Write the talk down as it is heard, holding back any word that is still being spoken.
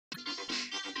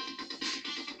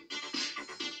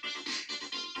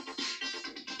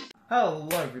Hello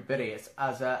everybody, it's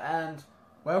Azza and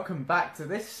welcome back to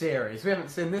this series. We haven't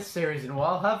seen this series in a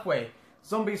while, have we?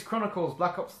 Zombies Chronicles,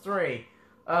 Black Ops 3.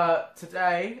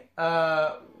 Today,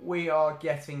 we are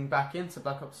getting back into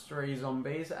Black Ops 3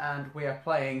 Zombies and we are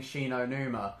playing Shi No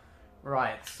Numa.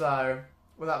 Right, so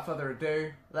without further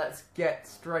ado, let's get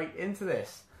straight into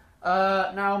this.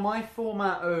 Now my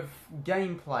format of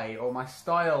gameplay, or my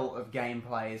style of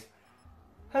gameplays,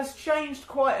 has changed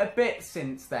quite a bit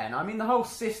since then. I mean, the whole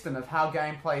system of how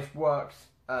gameplay worked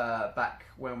back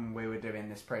when we were doing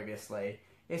this previously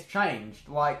is changed.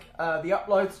 Like, the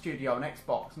upload studio on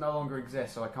Xbox no longer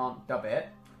exists, so I can't dub it.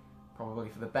 Probably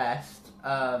for the best.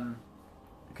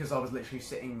 Because I was literally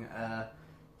sitting,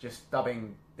 just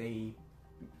dubbing the...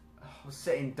 I was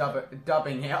sitting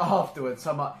dubbing it afterwards,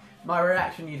 so my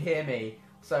reaction, you'd hear me.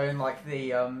 So in, like,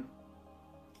 the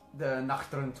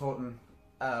Nachtern Toten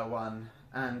one,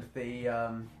 and the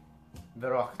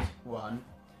Verrocht one,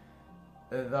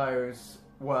 those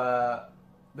were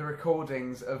the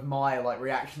recordings of my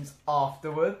reactions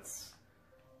afterwards.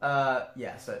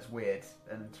 Yeah, so it's weird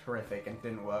and horrific and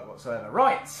didn't work whatsoever.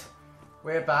 Right,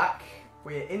 we're back.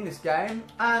 We're in this game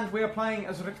and we're playing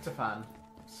as Richtofen.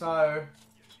 So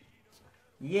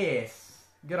yes,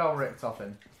 good old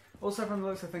Richtofen. Also, from the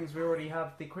looks of things, we already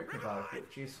have the quick revive,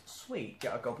 which is sweet.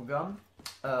 Get a gobble gum.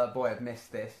 Boy, I've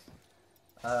missed this.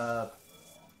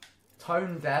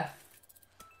 Tone death.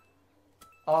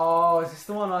 Oh, is this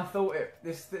the one I thought it...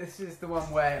 This is the one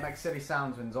where it makes silly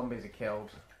sounds when zombies are killed.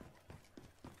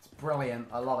 It's brilliant.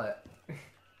 I love it.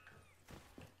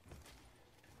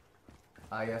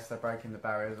 I guess they're breaking the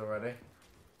barriers already.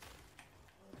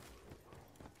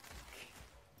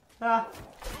 Ah.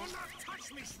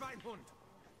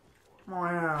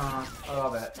 I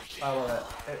love it. I love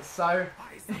it. It's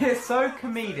so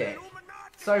comedic.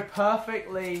 So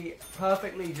perfectly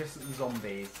just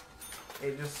zombies.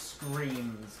 It just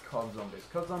screams COD Zombies.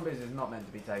 COD Zombies is not meant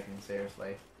to be taken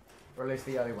seriously. Or at least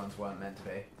the early ones weren't meant to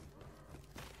be.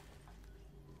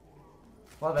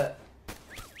 Love it.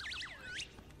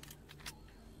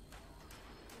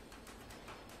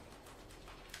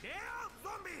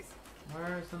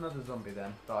 Where is another zombie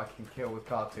then that I can kill with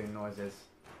cartoon noises?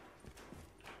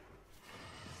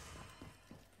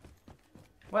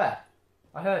 Where?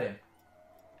 I heard him.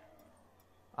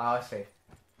 Oh, I see.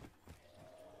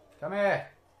 Come here.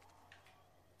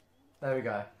 There we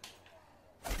go.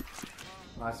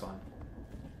 Nice one.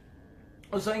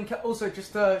 Also,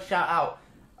 just to shout out,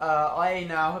 I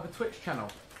now have a Twitch channel,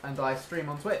 and I stream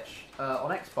on Twitch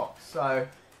on Xbox. So if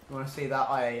you want to see that,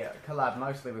 I collab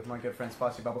mostly with my good friend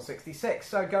SpicyBubble66.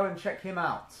 So go and check him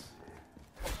out.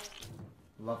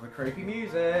 Love the creepy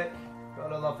music.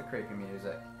 Gotta love the creepy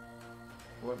music.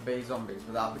 Wouldn't be zombies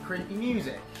without the creepy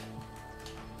music.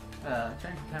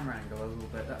 Change the camera angle a little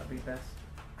bit, that would be best.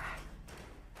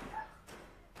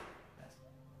 Best.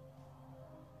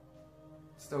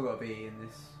 Still got to be in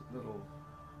this little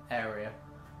area,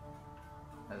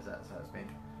 as that's how it's been.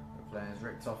 We're playing as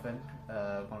Richtofen,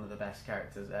 one of the best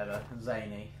characters ever.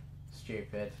 Zany,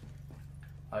 stupid,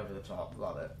 over the top,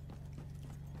 love it.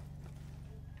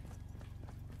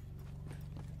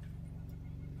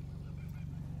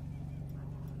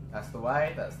 That's the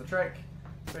way, that's the trick.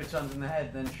 3 times in the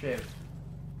head, then shiv.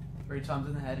 3 times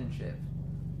in the head and shiv.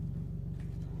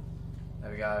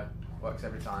 There we go. Works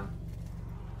every time.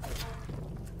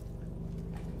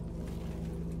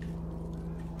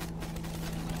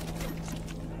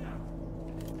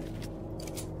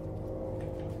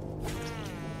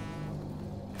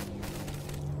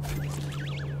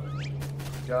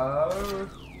 Go.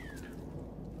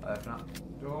 Open up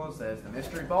doors. There's the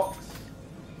mystery box.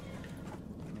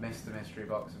 Missed the mystery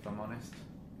box, if I'm honest.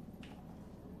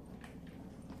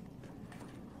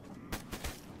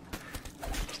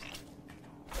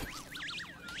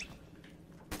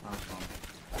 Nice one.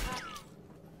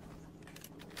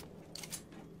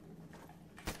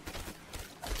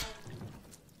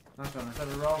 Nice one. Let's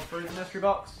have a roll through the mystery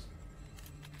box.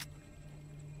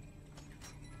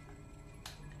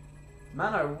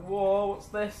 Mano, whoa, what's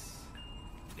this?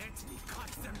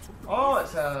 Oh,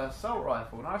 it's a assault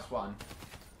rifle. Nice one.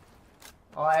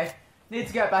 I need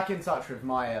to get back in touch with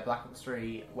my Black Ops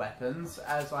 3 weapons,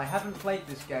 as I haven't played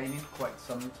this game in quite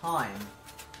some time.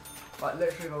 Like,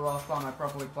 literally the last time I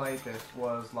properly played this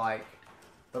was, like,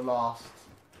 the last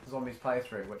Zombies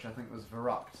playthrough, which I think was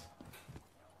Verrocht.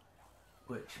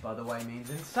 Which, by the way, means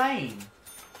insane!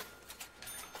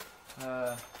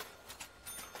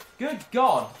 Good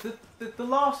God! The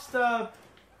last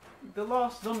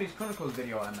Zombies Chronicles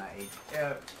video I made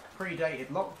predated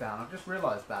lockdown. I've just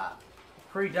realised that.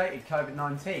 Predated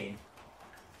COVID-19.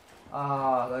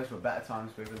 Ah, those were better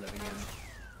times we were living in.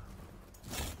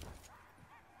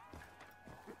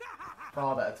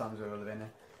 far better times we will have been in.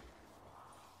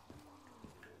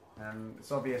 And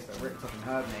it's obvious that Rick doesn't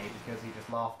hurt me because he just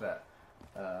laughed at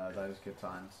those good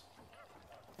times.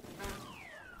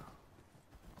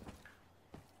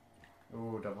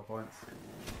 Ooh, double points.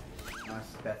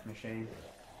 Nice death machine.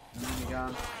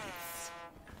 Minigun.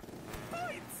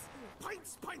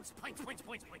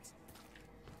 Points.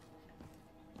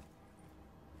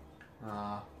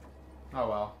 Ah. Oh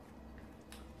well.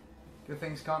 Good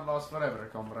things can't last forever,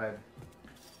 comrade.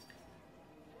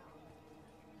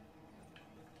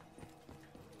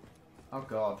 Oh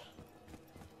god.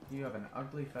 You have an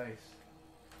ugly face.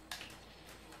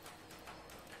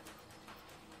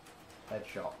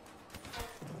 Headshot.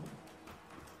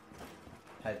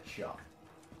 Headshot.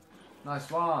 Nice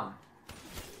one.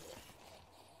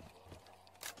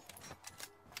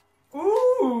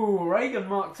 Ooh, Reagan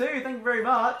Mark II, thank you very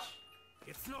much.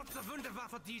 It's not the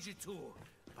Wunderwaffe DG2,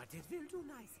 but it will do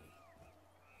nicely.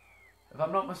 If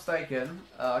I'm not mistaken,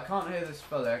 I can't hear this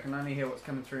fully, I can only hear what's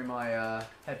coming through my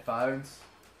headphones.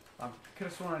 I could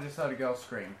have sworn I just heard a girl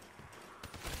scream.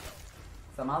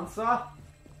 Samantha?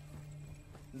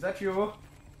 Is that you?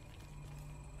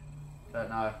 Don't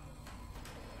know.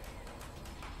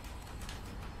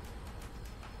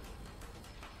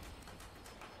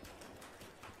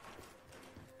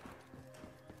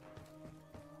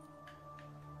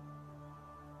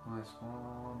 Nice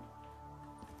one.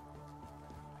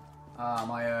 Ah,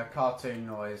 my cartoon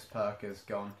noise perk is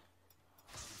gone.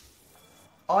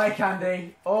 Eye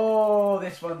candy! Oh,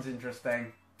 this one's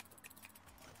interesting.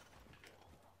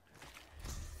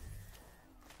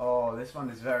 Oh, this one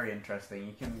is very interesting.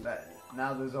 You can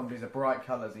now the zombies are bright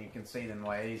colours and you can see them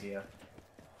way easier.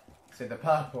 See the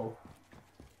purple.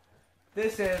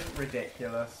 This is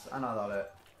ridiculous, and I love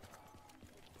it.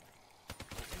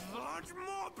 Want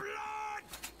more blood?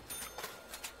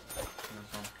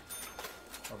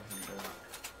 Probably shouldn't do that.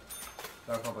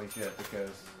 Though I probably should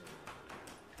because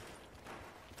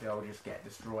they'll just get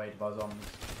destroyed by zombies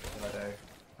if I do.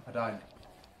 If I don't.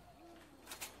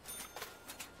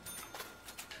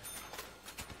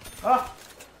 Ah!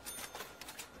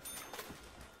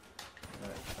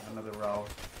 Right, another roll.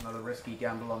 Another risky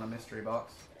gamble on a mystery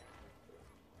box.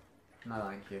 No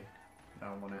thank you.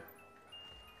 Don't want it.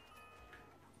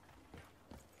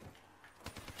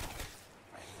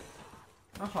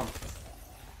 Oh.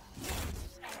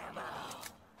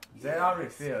 They are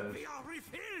refilled. We are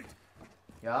refilled.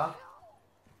 Yeah?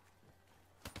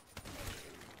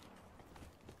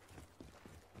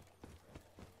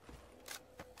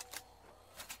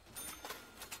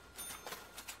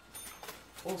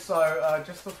 Also,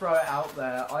 just to throw it out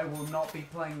there, I will not be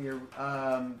playing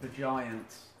the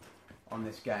Giant on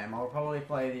this game. I'll probably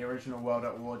play the original World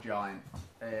at War Giant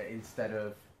instead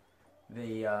of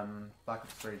the Black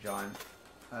Ops 3 Giant,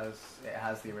 as it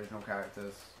has the original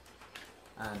characters,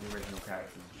 and the original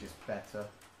characters are just better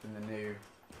than the new.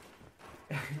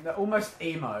 They're almost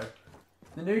emo.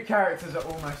 The new characters are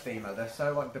almost emo. They're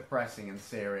so like depressing and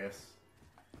serious.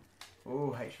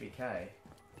 Ooh, HVK.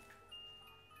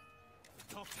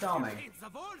 Charming.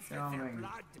 Charming.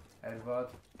 Edward.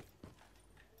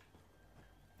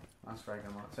 Nice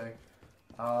Reagan Mark II.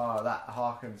 Oh, that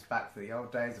harkens back to the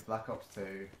old days of Black Ops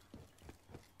 2.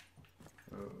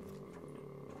 Ooh.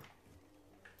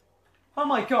 Oh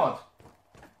my god!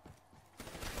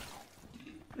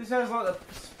 This has like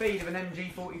the speed of an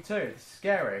MG42. It's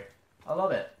scary. I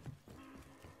love it.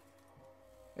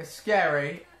 It's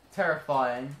scary,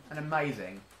 terrifying, and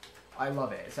amazing. I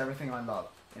love it. It's everything I love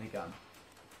in a gun.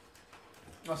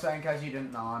 Also, in case you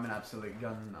didn't know, I'm an absolute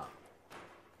gun nut.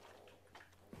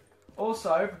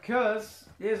 Also, because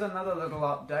here's another little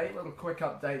update, little quick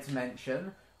update to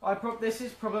mention. This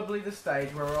is probably the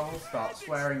stage where I will start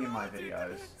swearing in my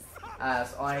videos,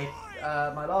 as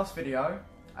my last video,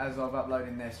 as of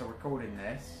uploading this or recording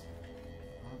this.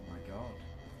 Oh my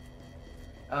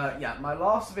god. Yeah, my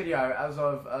last video as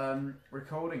of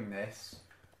recording this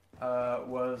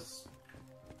was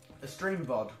a stream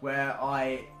VOD where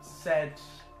I said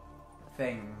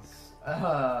things.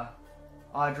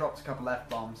 I dropped a couple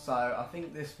F-bombs, so I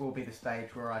think this will be the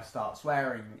stage where I start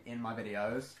swearing in my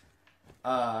videos.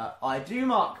 I do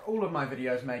mark all of my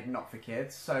videos made not for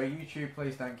kids, so YouTube,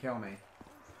 please don't kill me.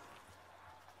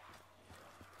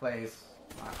 Please.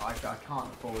 I can't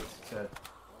afford to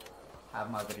have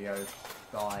my videos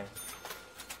die.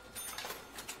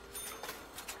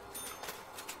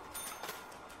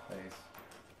 Please.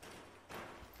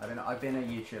 I've been a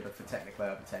YouTuber for technically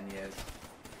over 10 years.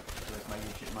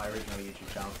 My original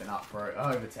YouTube channel's been up for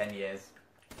over 10 years.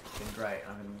 It's been great.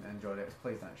 I've enjoyed it.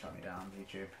 Please don't shut me down,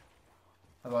 YouTube.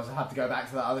 Otherwise I'll have to go back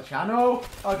to that other channel.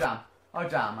 Oh damn. Oh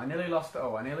damn, I nearly lost it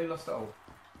all. I nearly lost it all.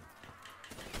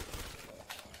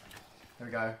 There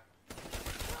we go.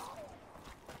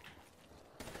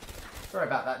 Sorry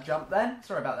about that jump then.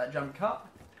 Sorry about that jump cut.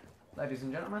 Ladies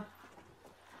and gentlemen.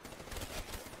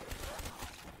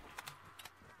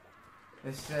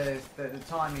 This is the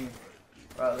timing,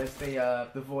 well, at least the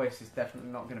voice is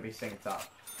definitely not going to be synced up.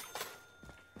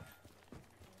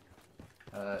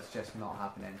 It's just not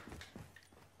happening.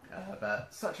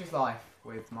 But such is life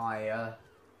with my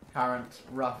current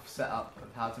rough setup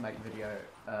of how to make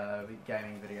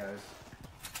gaming videos.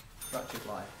 Such is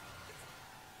life.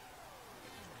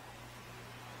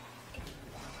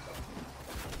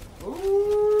 Ooh!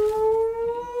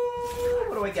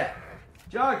 What do I get?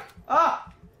 Jug!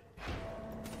 Ah!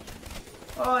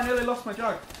 Oh, I nearly lost my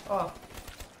jug. Oh.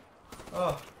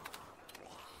 Oh.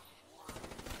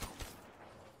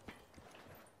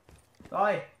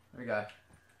 Die! There we go.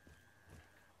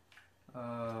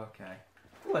 Okay.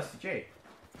 Ooh, STG.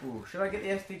 Ooh, should I get the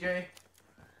STG?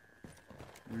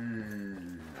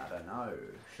 I don't know.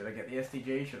 Should I get the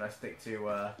STG? Should I stick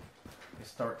to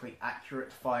historically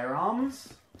accurate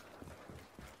firearms?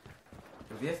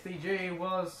 Because the STG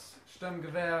was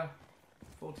Sturmgewehr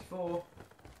 44.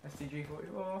 STG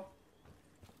 44.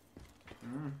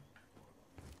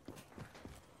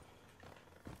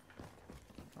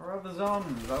 Where are the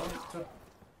zombs? I want to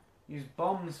use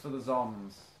bombs for the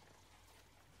zombs.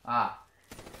 Ah.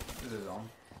 There's a zom.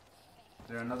 Is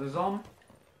there another zom?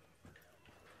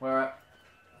 Where?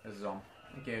 There's a zom.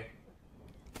 Thank you.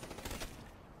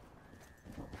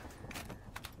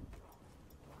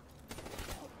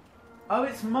 Oh,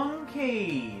 it's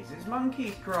monkeys! It's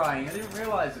monkeys crying. I didn't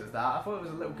realise it was that. I thought it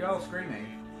was a little girl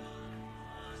screaming.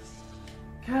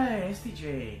 Okay,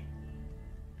 SDG.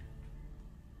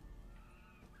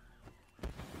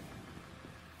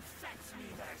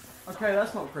 Okay,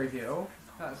 that's not creepy at all.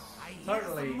 That's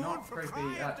totally not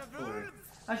creepy at all.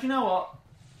 Actually, you know what?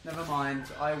 Never mind.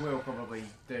 I will probably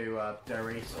do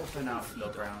Darius. Also now it's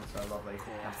dog round, so lovely.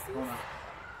 Corner.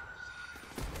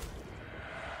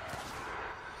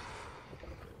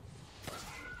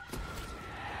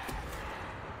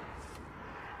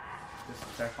 This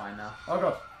is terrifying now. Oh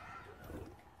god!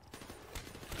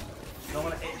 Don't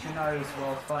want to itch your nose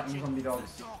while fighting zombie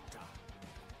dogs.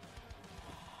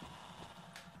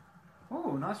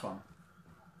 Oh, nice one.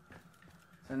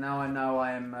 So now I know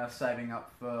I am saving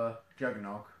up for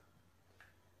Juggernog,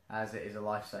 as it is a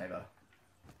lifesaver.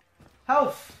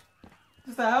 Health!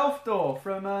 This is the health door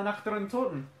from Nachteren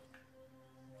Toten.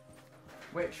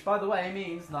 Which, by the way,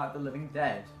 means like the living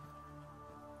dead.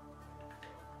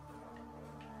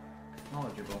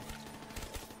 Knowledgeable.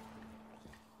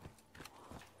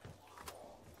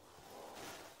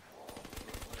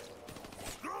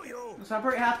 So I'm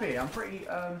pretty happy. I'm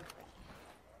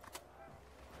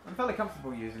fairly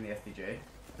comfortable using the SDG,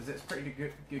 because it's a pretty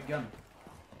good gun.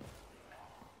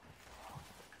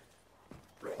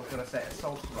 What could I say?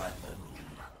 Assault rifle.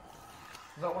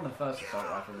 Was that one of the first assault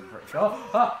rifles? I'm pretty sure.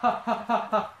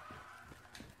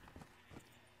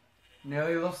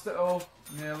 Nearly lost it all.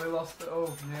 Nearly lost it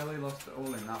all. Nearly lost it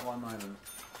all in that one moment.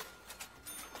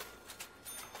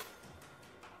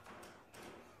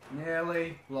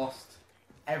 Nearly lost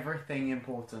everything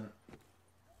important.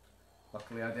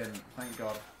 Luckily I didn't, thank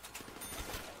God.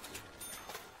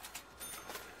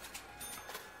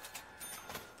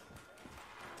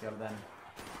 Till then.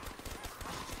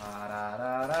 Da da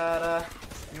da da da.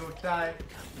 You die,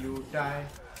 you die.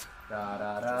 Da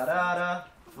da da da da.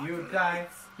 You die,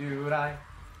 you die.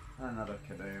 Another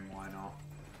Kadoom, why not?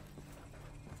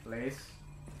 Please.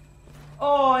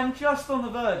 Oh, I'm just on the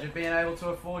verge of being able to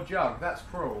afford Jug. That's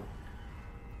cruel.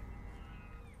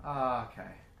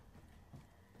 Okay.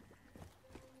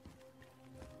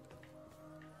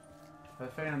 I have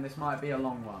a feeling this might be a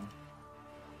long one.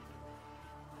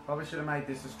 Probably should have made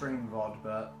this a stream VOD,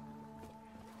 but...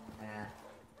 yeah.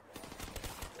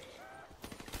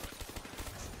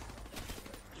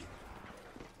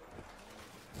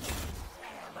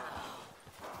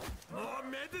 More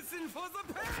medicine for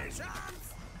the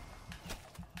patients!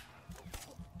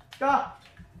 Ah!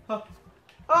 Ah!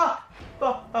 Ah!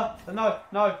 Ah! Ah! No!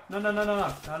 No! No! No! No! No!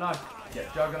 No! No! No! Get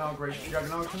Juggernog, reach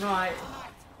Juggernog tonight!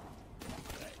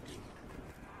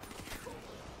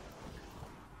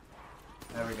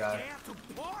 There we go.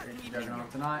 Reach Juggernog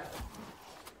tonight.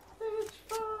 Reach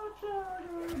for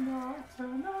Juggernog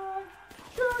tonight.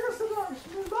 Juggernog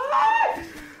tonight!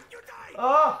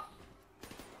 Oh!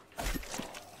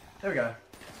 There we go.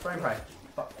 Spray and pray.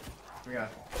 Fuck. Here we go.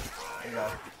 There we go.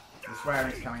 The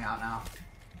swearing's coming out now.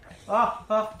 Ah!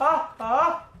 Ah! Ah!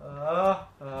 Ah! Ah!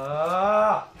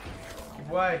 Ah! Give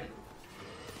way.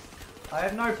 I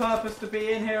have no purpose to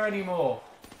be in here anymore.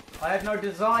 I have no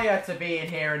desire to be in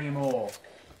here anymore.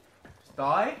 Just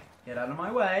die, get out of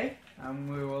my way, and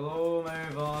we will all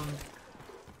move on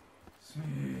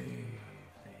smoothly.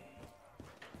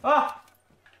 Ah!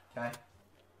 Okay.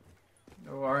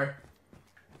 Don't worry.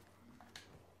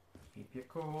 Keep your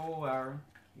cool, Aaron.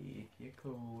 Keep your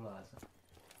cool, Liza.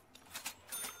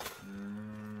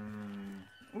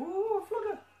 Ooh,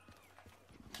 flugger!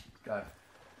 Let's go.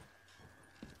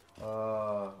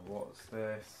 What's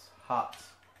this? Hut.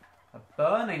 A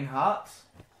burning hut?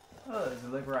 Oh, there's a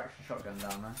liver action shotgun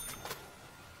down there.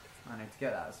 I need to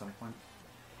get that at some point.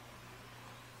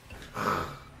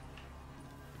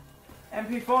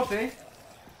 MP40?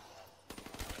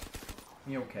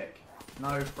 Mule kick.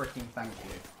 No freaking thank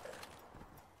you.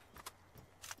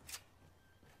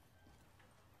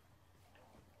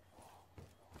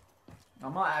 I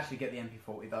might actually get the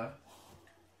MP40 though.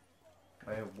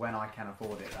 When I can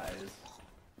afford it, that is.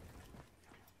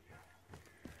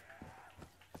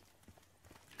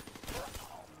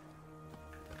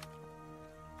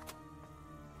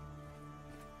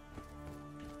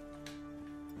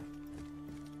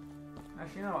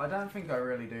 Actually, no, I don't think I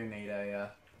really do need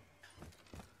a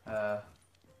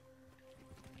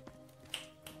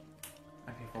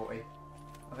MP40.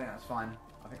 I think that's fine.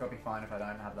 I think I'll be fine if I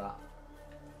don't have that.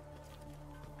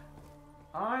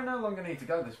 I no longer need to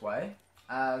go this way,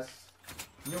 as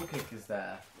Mule Kick is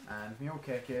there, and Mule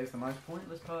Kick is the most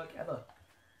pointless perk ever.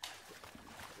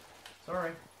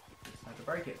 Sorry, just had to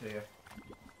break it to you.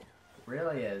 It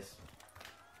really is.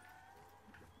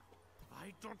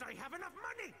 Why don't I have enough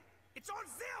money? It's all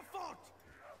their fault!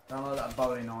 Don't like that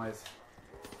bowling noise.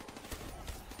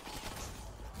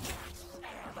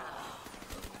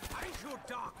 I'm your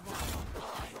dark one.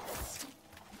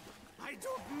 I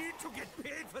don't need to get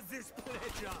paid for this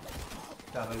pleasure.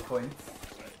 Double points.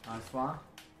 Nice one.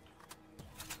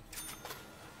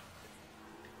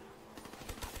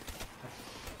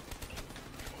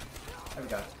 There we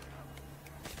go.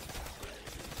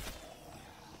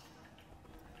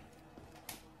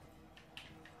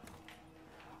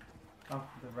 Oh,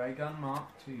 the ray gun Mark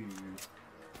II.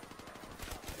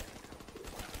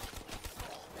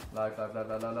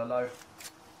 Low.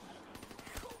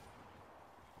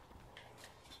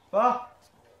 Ah!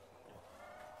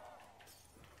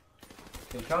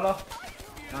 Good colour.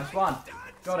 Nice one.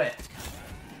 Got it.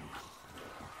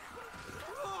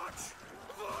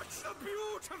 Watch the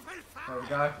beautiful fire. There we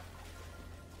go.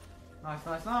 Nice.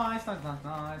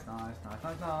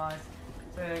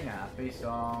 Sing a happy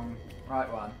song. Right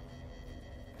one.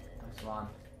 Nice one.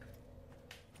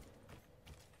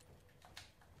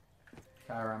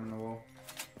 Carry around the wall.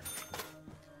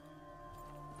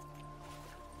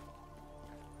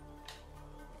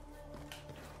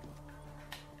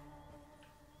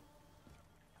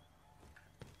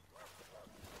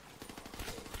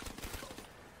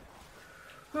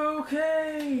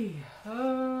 Okay,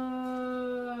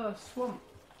 swamp.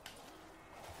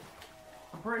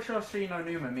 I'm pretty sure Shi No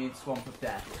Numa means swamp of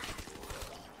death.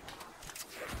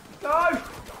 No!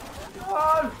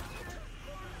 No!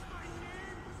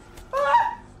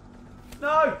 Ah!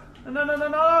 No!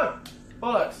 No!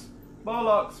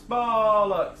 Bollocks!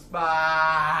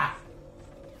 Bah!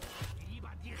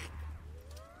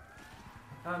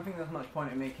 I don't think there's much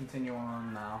point in me continuing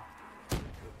on now.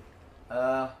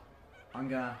 I'm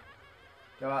gonna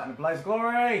go out in a blaze of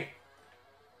glory!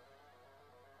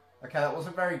 Okay, that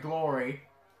wasn't very glory.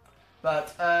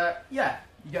 But, yeah,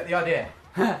 you get the idea.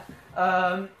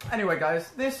 Anyway,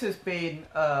 guys, this has been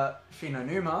Shi No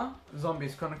Numa,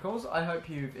 Zombies Chronicles. I hope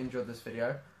you've enjoyed this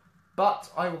video.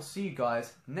 But I will see you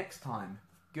guys next time.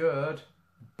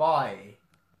 Goodbye.